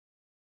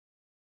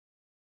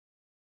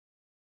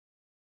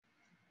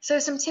So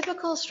some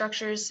typical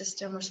structures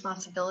system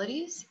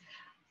responsibilities.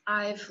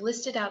 I've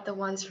listed out the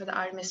ones for the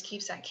Artemis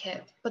CubeSat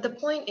kit, but the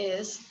point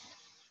is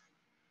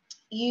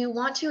you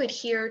want to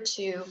adhere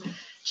to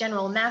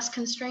general mass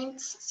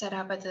constraints set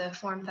out by the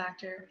form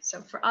factor.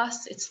 So for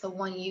us, it's the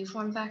 1U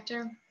form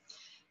factor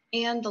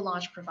and the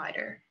launch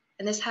provider.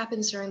 And this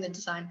happens during the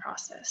design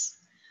process.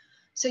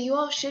 So you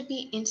all should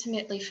be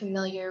intimately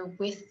familiar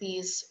with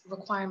these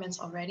requirements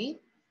already.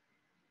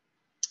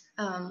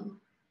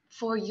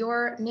 For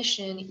your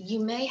mission, you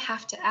may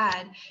have to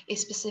add a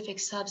specific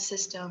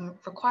subsystem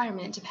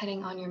requirement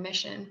depending on your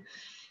mission.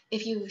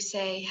 If you,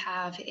 say,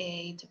 have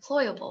a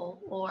deployable,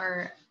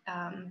 or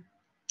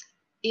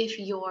if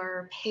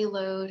your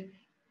payload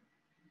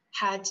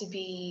had to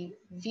be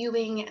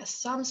viewing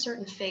some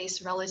certain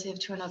face relative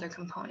to another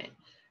component.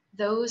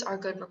 Those are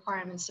good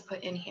requirements to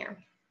put in here.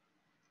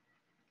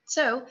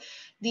 So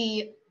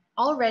the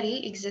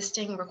already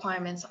existing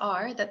requirements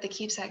are that the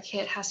CubeSat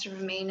kit has to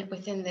remain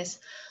within this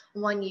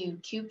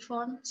 1U cube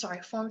form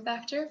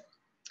factor.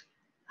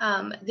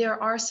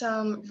 There are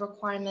some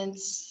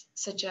requirements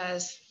such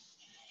as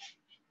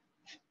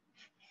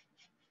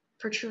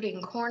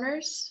protruding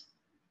corners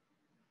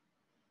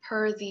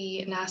per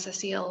the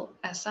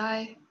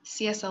NASA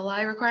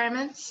CSLI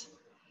requirements.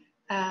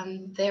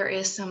 There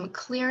is some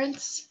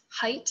clearance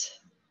height.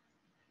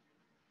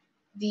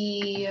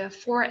 The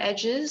four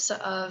edges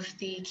of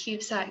the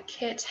CubeSat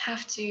kit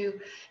have to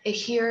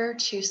adhere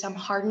to some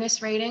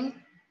hardness rating.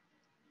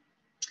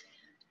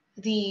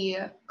 The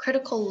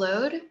critical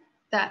load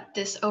that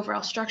this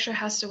overall structure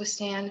has to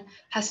withstand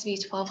has to be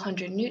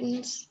 1,200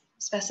 newtons,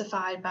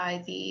 specified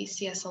by the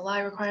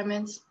CSLI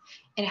requirements,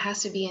 and it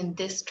has to be in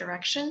this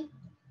direction.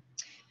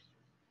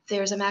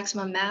 There's a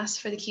maximum mass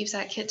for the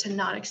CubeSat kit to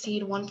not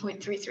exceed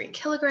 1.33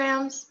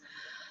 kilograms.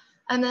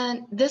 And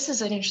then this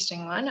is an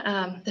interesting one.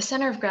 The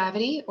center of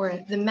gravity, or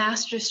the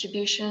mass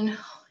distribution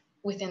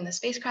within the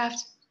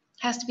spacecraft,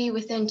 has to be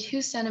within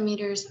 2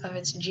 centimeters of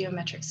its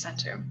geometric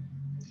center.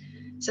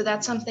 So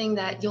that's something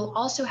that you'll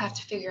also have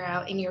to figure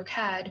out in your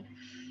CAD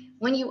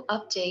when you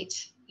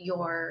update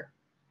your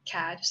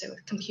CAD, so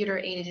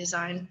computer-aided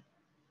design.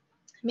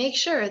 Make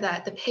sure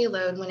that the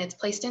payload, when it's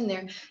placed in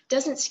there,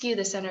 doesn't skew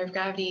the center of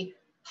gravity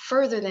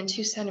further than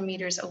 2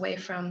 centimeters away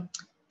from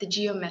the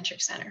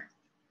geometric center,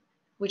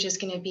 which is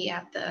going to be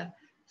at the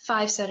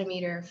 5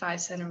 centimeter,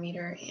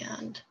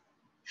 and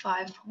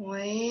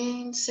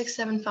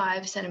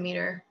 5.675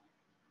 centimeter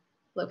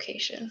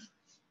location.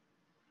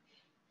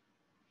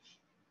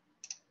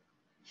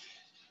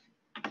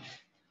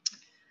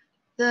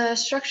 The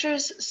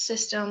structures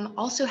system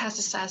also has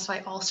to satisfy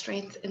all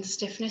strength and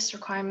stiffness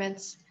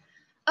requirements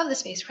of the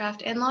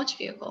spacecraft and launch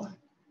vehicle.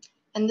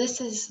 And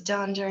this is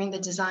done during the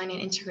design and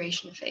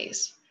integration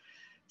phase.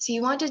 So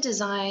you want to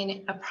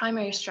design a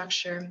primary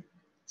structure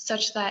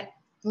such that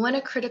when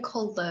a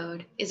critical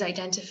load is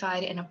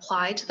identified and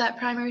applied to that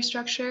primary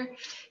structure,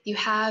 you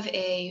have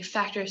a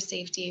factor of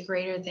safety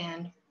greater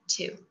than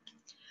 2.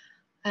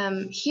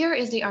 Here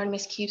is the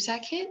Artemis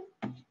CubeSat kit,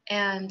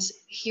 and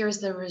here's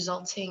the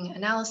resulting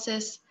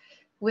analysis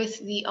with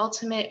the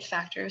ultimate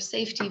factor of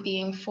safety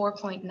being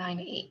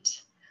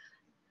 4.98.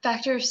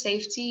 Factor of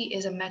safety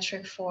is a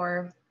metric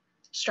for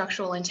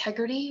structural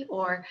integrity,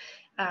 or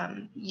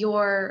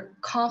your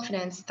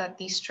confidence that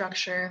the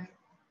structure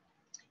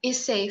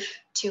is safe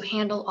to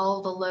handle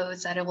all the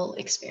loads that it will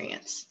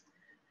experience.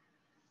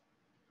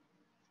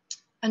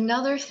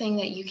 Another thing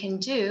that you can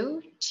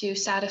do to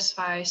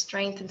satisfy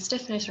strength and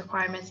stiffness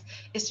requirements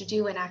is to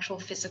do an actual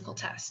physical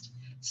test.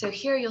 So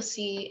here you'll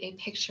see a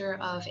picture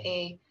of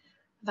a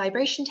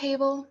vibration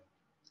table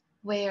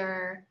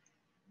where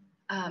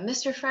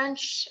Mr.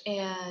 French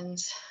and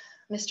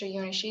Mr.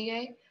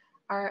 Yonishige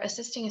are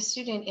assisting a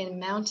student in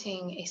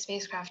mounting a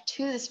spacecraft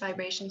to this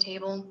vibration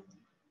table.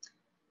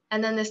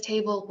 And then this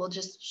table will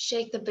just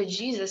shake the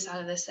bejesus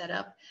out of the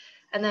setup.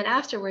 And then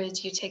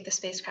afterwards, you take the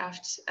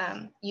spacecraft,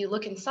 you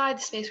look inside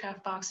the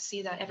spacecraft box to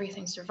see that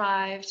everything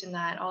survived and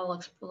that all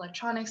of the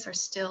electronics are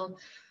still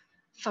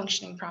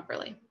functioning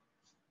properly.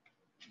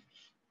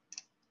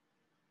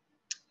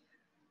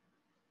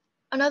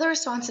 Another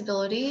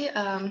responsibility,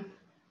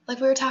 like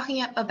we were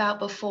talking about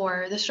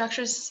before, the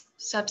structures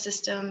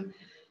subsystem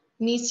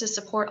needs to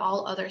support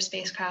all other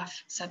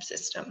spacecraft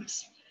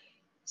subsystems.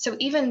 So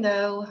even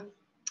though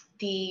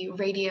the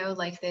radio,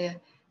 like the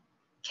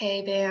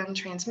K-band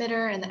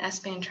transmitter and the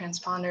S-band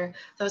transponder,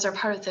 those are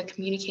part of the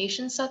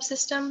communication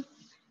subsystem,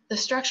 the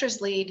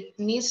structures lead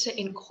needs to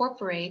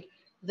incorporate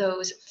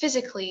those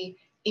physically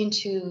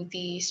into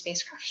the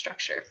spacecraft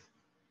structure.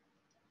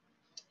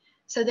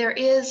 So there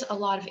is a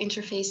lot of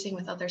interfacing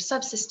with other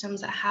subsystems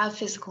that have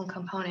physical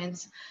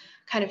components,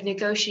 kind of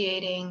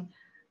negotiating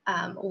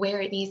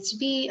where it needs to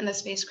be in the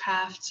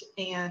spacecraft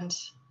and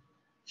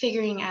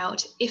figuring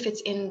out if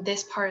it's in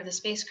this part of the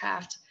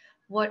spacecraft,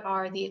 what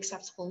are the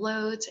acceptable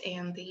loads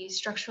and the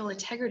structural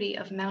integrity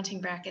of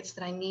mounting brackets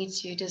that I need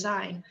to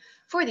design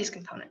for these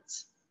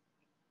components.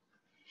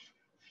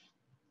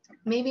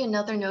 Maybe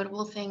another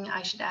notable thing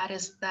I should add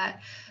is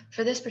that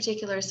for this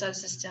particular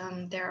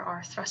subsystem, there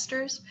are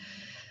thrusters.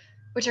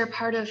 which are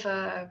part of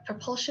a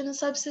propulsion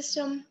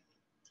subsystem.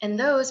 And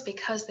those,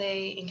 because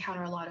they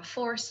encounter a lot of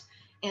force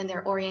and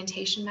their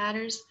orientation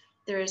matters,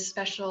 there is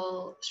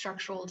special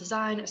structural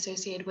design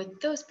associated with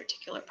those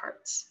particular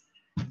parts.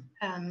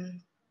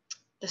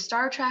 The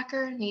star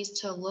tracker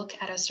needs to look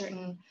at a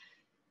certain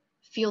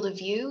field of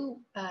view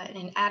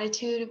and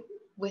attitude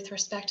with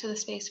respect to the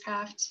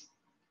spacecraft,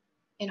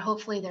 and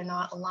hopefully they're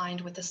not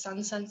aligned with the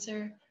sun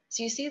sensor.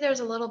 So you see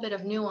there's a little bit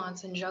of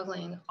nuance in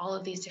juggling all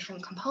of these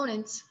different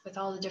components with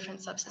all the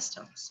different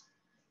subsystems.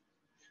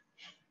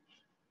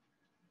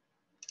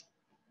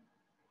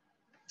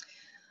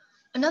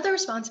 Another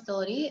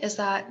responsibility is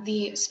that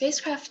the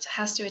spacecraft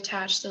has to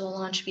attach to the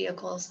launch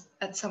vehicles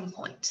at some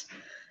point.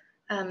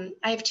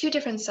 I have two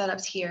different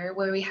setups here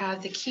where we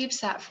have the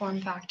CubeSat form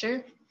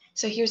factor.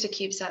 So here's a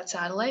CubeSat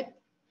satellite.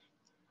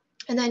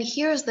 And then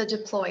here's the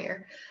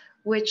deployer,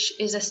 which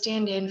is a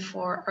stand-in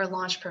for our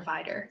launch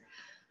provider.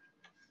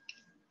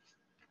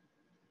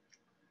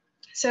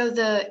 So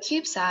the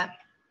CubeSat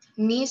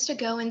needs to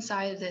go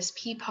inside of this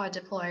P-pod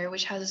deployer,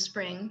 which has a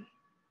spring.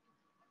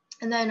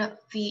 And then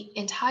the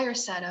entire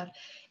setup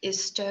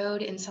is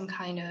stowed in some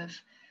kind of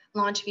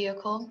launch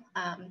vehicle.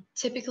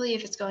 Typically,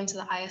 if it's going to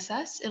the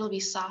ISS, it'll be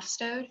soft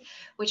stowed,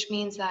 which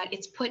means that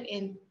it's put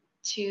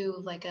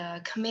into like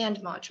a command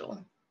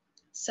module.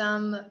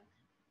 Some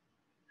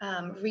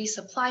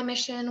resupply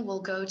mission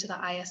will go to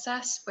the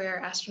ISS,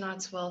 where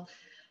astronauts will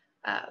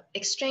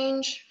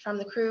exchange from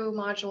the crew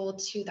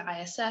module to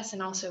the ISS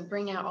and also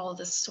bring out all of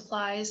the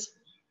supplies.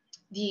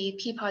 The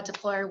P-pod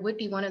deployer would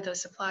be one of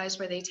those supplies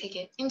where they take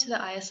it into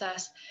the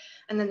ISS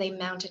and then they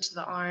mount it to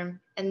the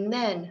arm, and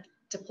then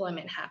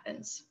deployment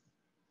happens.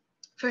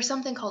 For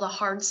something called a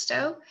hard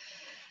stow,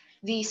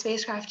 the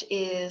spacecraft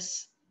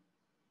is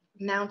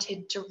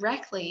mounted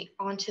directly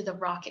onto the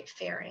rocket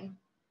fairing.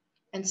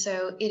 And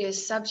so it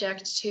is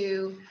subject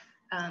to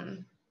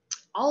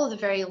all of the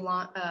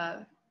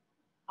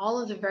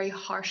very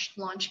harsh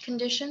launch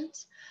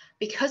conditions.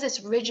 Because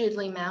it's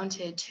rigidly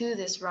mounted to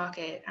this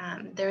rocket,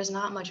 there's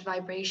not much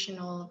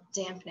vibrational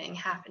dampening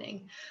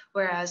happening.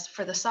 Whereas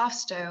for the soft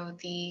stow,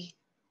 the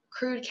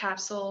crewed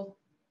capsule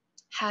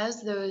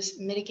has those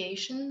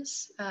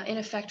mitigations in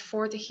effect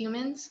for the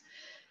humans.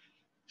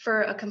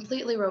 For a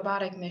completely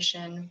robotic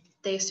mission,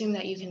 they assume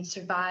that you can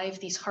survive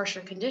these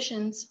harsher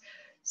conditions.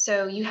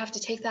 So you have to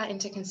take that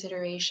into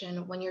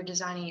consideration when you're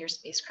designing your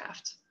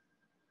spacecraft.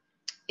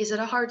 Is it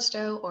a hard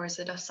stow or is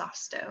it a soft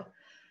stow?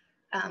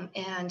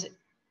 And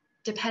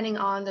depending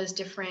on those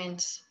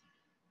different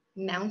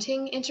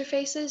mounting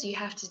interfaces, you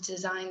have to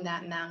design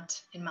that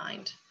mount in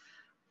mind.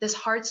 This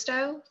hard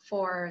stow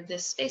for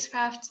this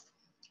spacecraft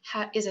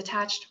is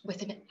attached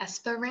with an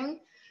ESPA ring.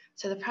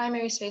 So the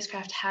primary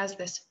spacecraft has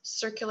this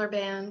circular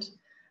band,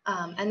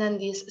 and then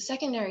these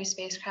secondary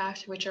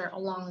spacecraft, which are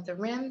along the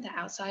rim, the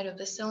outside of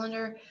the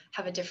cylinder,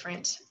 have a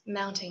different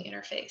mounting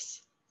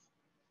interface.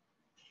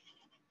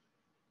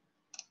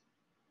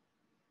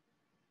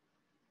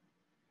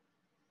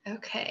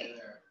 Okay.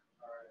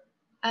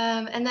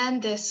 And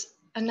then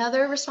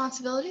another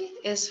responsibility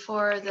is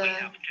for the... We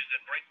have to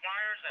the brake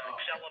wires and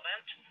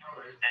accelerant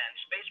and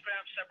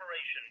spacecraft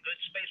separation. Good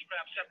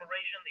spacecraft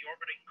separation. The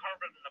orbiting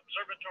carbon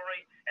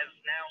observatory is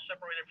now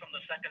separated from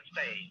the second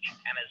stage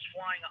and is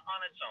flying on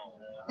its own.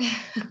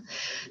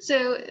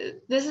 So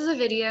this is a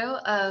video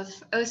of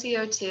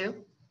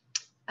OCO2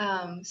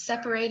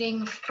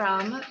 separating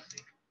from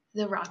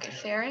the rocket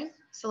fairing.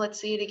 So let's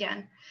see it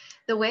again.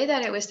 The way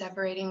that it was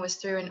separating was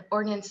through an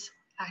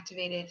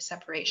ordnance-activated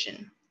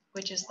separation,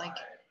 which is like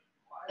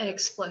an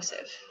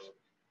explosive.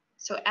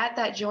 So at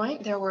that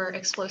joint, there were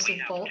explosive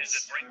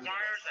bolts. The brake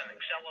wires and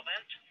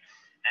accelerant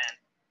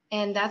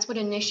and that's what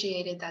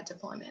initiated that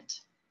deployment.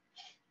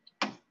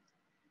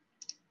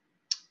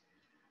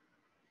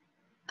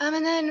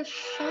 And then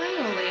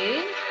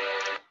finally,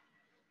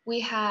 we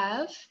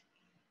have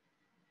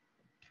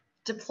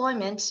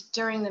deployment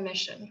during the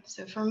mission.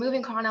 So if we're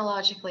moving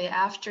chronologically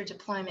after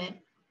deployment,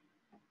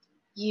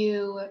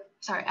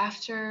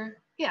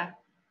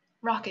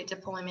 rocket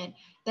deployment,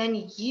 then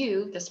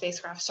the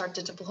spacecraft, start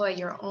to deploy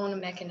your own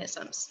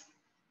mechanisms.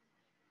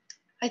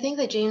 I think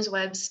the James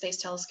Webb Space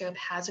Telescope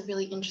has a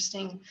really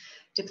interesting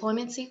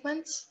deployment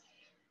sequence.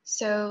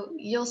 So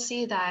you'll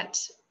see that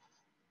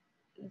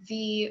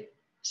the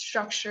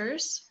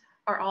structures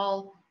are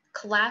all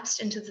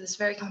collapsed into this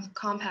very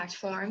compact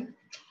form.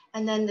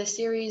 And then the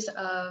series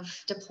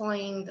of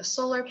deploying the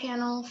solar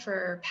panel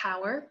for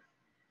power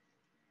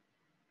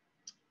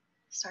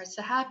starts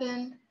to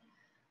happen.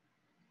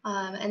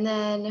 And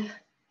then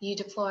you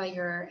deploy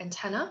your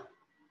antenna.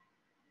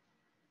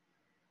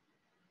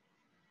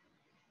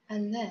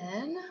 And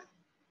then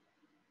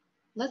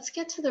let's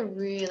get to the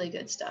really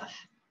good stuff.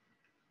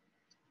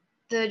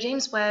 The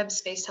James Webb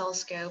Space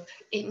Telescope,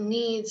 it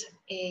needs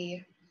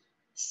a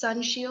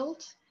sun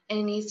shield and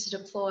it needs to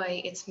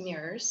deploy its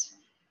mirrors.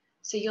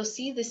 So you'll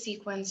see the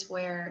sequence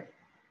where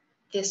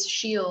this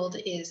shield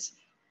is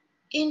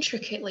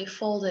intricately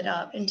folded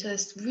up into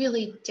this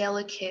really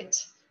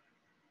delicate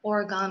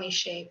origami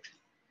shape.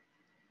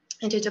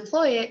 And to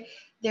deploy it,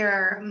 There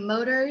are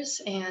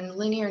motors and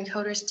linear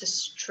encoders to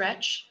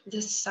stretch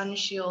this sun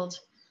shield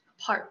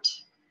apart,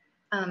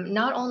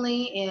 not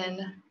only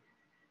in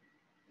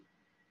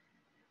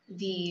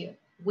the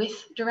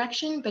width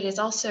direction, but it's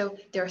also,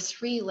 there are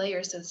 3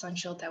 layers of the sun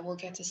shield that we'll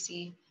get to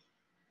see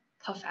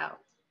puff out.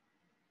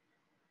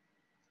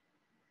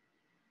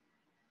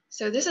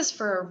 So this is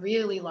for a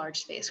really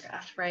large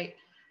spacecraft, right?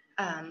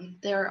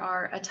 There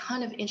are a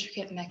ton of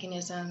intricate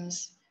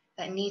mechanisms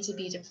that need to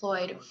be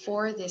deployed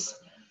for this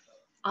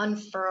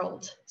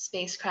unfurled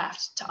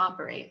spacecraft to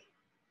operate.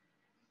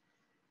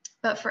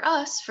 But for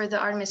us, for the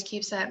Artemis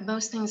CubeSat,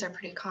 most things are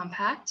pretty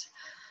compact.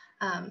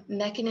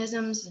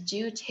 Mechanisms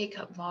do take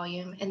up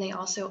volume, and they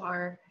also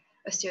are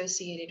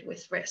associated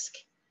with risk.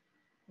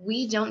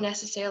 We don't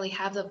necessarily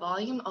have the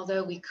volume,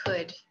 although we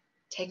could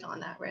take on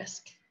that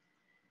risk.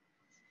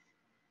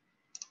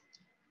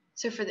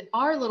 So for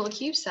our little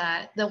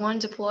CubeSat, the one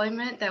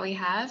deployment that we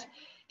have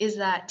is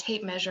that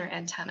tape measure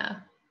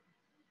antenna,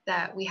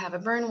 that we have a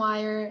burn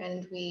wire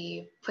and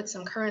we put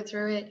some current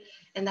through it,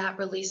 and that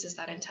releases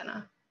that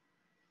antenna.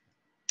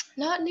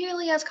 Not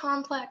nearly as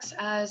complex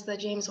as the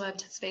James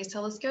Webb Space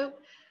Telescope,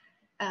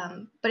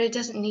 but it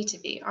doesn't need to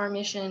be. Our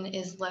mission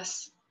is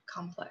less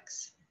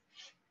complex.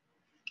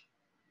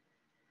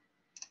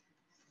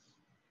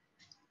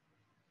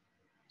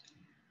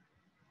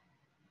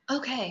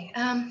 Okay,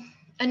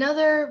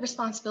 another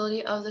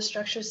responsibility of the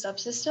structure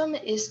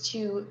subsystem is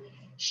to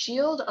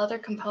shield other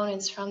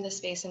components from the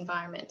space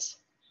environment,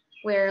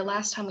 where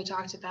last time we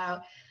talked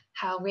about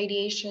how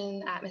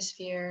radiation,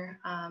 atmosphere,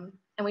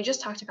 and we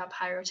just talked about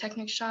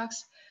pyrotechnic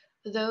shocks,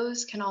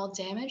 those can all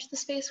damage the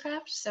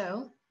spacecraft.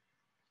 So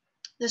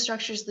the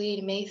structures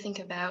lead may think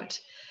about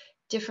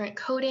different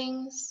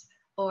coatings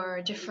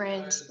or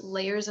different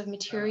layers of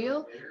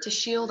material to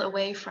shield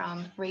away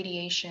from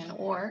radiation,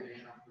 or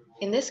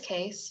in this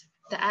case,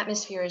 the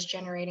atmosphere is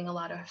generating a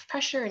lot of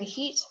pressure and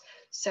heat.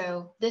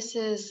 So this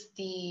is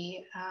the,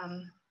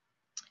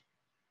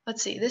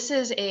 this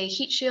is a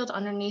heat shield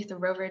underneath the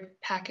rover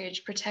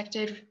package,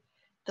 protected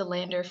the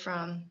lander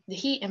from the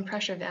heat and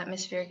pressure of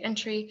atmospheric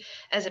entry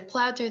as it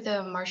plowed through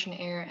the Martian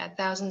air at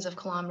thousands of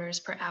kilometers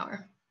per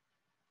hour.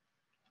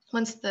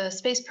 Once the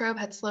space probe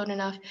had slowed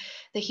enough,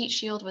 the heat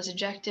shield was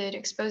ejected,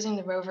 exposing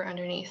the rover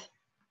underneath.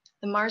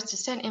 The Mars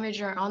Descent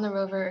Imager on the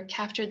rover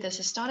captured this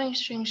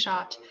astonishing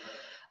shot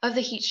of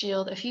the heat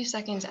shield a few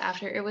seconds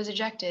after it was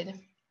ejected,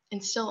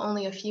 and still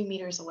only a few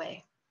meters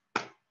away.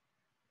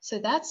 So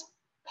that's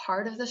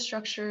part of the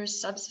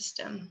structure's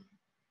subsystem.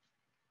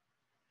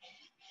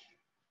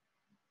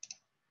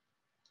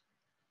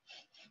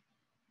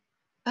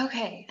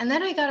 Okay, and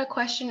then I got a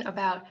question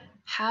about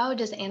how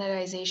does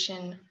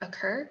anodization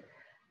occur?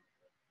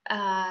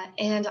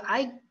 And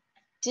I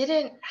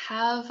didn't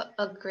have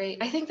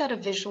I think that a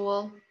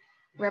visual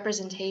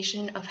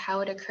representation of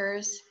how it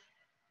occurs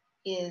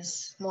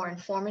is more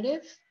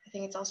informative. I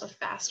think it's also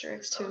faster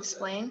to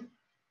explain.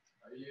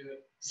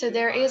 So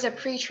there is a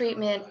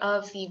pre-treatment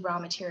of the raw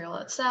material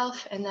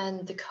itself, and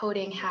then the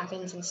coating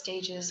happens in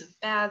stages of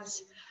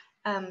baths.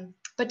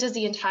 But does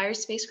the entire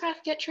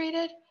spacecraft get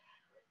treated?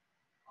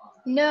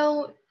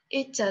 No,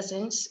 it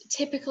doesn't.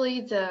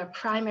 Typically the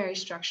primary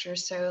structure,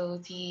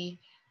 so the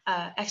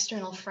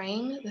external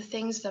frame, the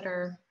things that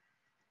are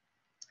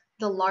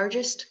the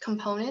largest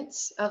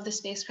components of the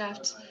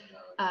spacecraft,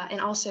 and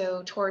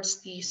also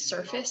towards the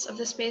surface of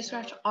the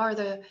spacecraft, are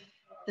the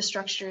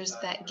structures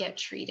that get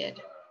treated.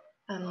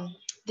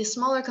 The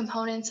smaller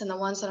components and the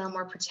ones that are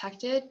more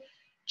protected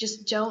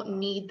just don't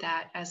need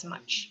that as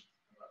much.